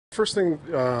First thing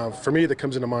for me that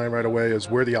comes into mind right away is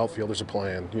where the outfielders are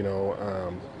playing.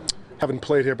 Having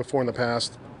played here before in the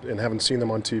past and haven't seen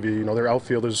them on TV, their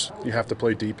outfielders, you have to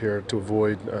play deep here to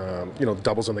avoid,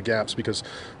 doubles on the gaps, because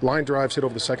line drives hit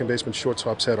over the second baseman,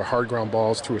 shortstop's head, or hard ground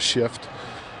balls through a shift.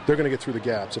 They're going to get through the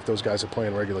gaps if those guys are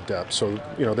playing regular depth. So,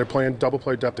 they're playing double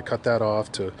play depth to cut that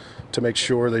off, to make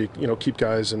sure they, keep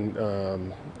guys in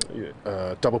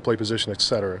double play position,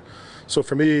 etc. So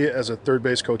for me, as a third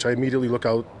base coach, I immediately look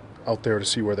out there to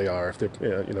see where they are. If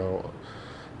they're,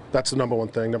 that's the number one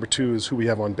thing. Number two is who we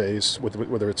have on base,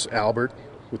 whether it's Albert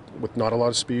with not a lot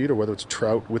of speed, or whether it's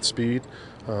Trout with speed,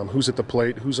 who's at the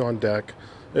plate, who's on deck.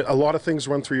 A lot of things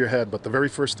run through your head, but the very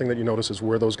first thing that you notice is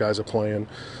where those guys are playing.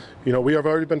 We have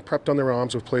already been prepped on their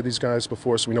arms. We've played these guys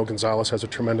before, so we know Gonzalez has a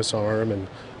tremendous arm,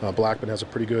 and Blackman has a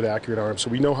pretty good, accurate arm. So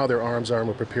we know how their arms are, and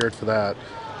we're prepared for that.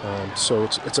 So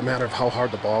it's a matter of how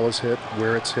hard the ball is hit,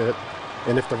 where it's hit,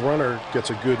 and if the runner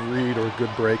gets a good read or a good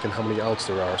break, and how many outs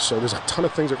there are. So there's a ton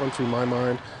of things that run through my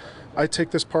mind. I take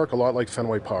this park a lot like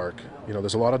Fenway Park.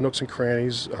 There's a lot of nooks and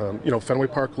crannies. Fenway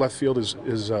Park left field is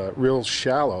real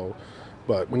shallow,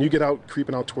 but when you get out,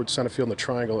 creeping out towards center field in the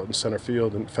triangle in center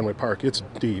field in Fenway Park, it's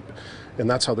deep. And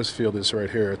that's how this field is right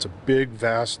here. It's a big,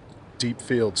 vast, deep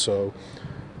field. So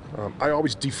I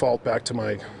always default back to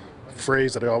my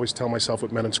phrase that I always tell myself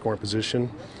with men in scoring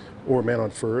position, or man on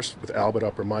first with Albert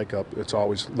up or Mike up. It's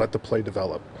always let the play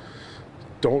develop.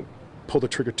 Don't pull the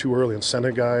trigger too early and send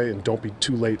a guy, and don't be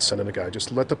too late sending a guy.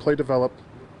 Just let the play develop.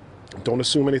 Don't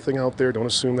assume anything out there. Don't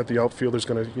assume that the outfielder's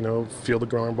going to, field the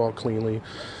ground ball cleanly.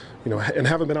 And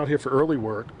having been out here for early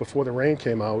work, before the rain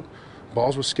came out,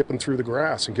 balls were skipping through the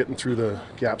grass and getting through the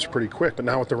gaps pretty quick. But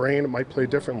now with the rain, it might play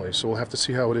differently. So we'll have to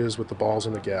see how it is with the balls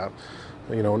in the gap.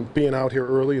 And being out here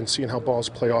early and seeing how balls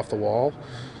play off the wall.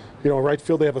 Right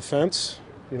field, they have a fence.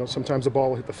 Sometimes the ball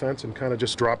will hit the fence and kind of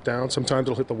just drop down. Sometimes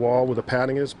it'll hit the wall where the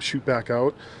padding is, shoot back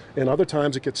out. And other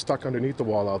times it gets stuck underneath the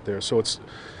wall out there. So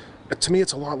to me,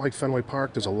 it's a lot like Fenway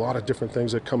Park. There's a lot of different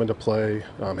things that come into play.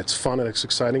 It's fun and it's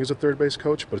exciting as a third base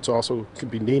coach, but it's also can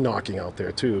be knee knocking out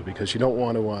there too, because you don't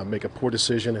want to make a poor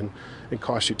decision and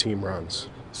cost your team runs.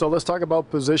 So let's talk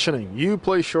about positioning. You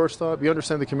play shortstop. You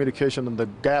understand the communication and the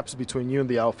gaps between you and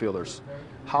the outfielders.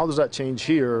 How does that change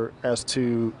here as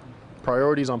to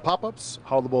priorities on pop-ups,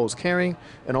 how the ball is carrying,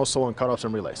 and also on cutoffs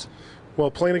and relays?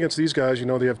 Well, playing against these guys,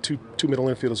 they have two middle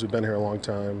infielders who've been here a long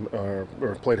time, or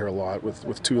played here a lot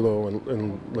with Tulo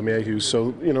and LeMahieu.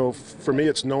 So, for me,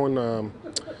 it's knowing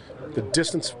the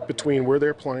distance between where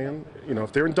they're playing.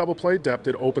 If they're in double play depth,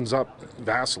 it opens up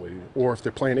vastly. Or if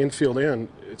they're playing infield in,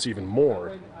 it's even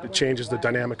more. It changes the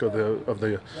dynamic of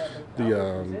the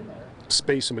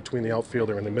space in between the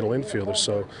outfielder and the middle infielder.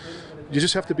 So you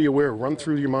just have to be aware, run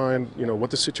through your mind,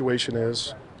 what the situation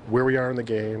is, where we are in the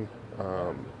game,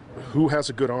 who has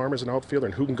a good arm as an outfielder,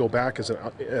 and who can go back as an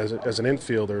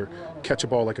infielder, catch a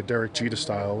ball like a Derek Jeter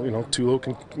style. Tulo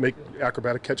can make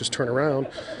acrobatic catches, turn around,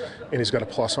 and he's got a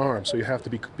plus arm. So you have to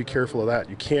be careful of that.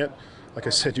 You can't, like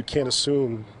I said, you can't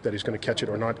assume that he's going to catch it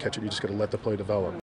or not catch it. You just got to let the play develop.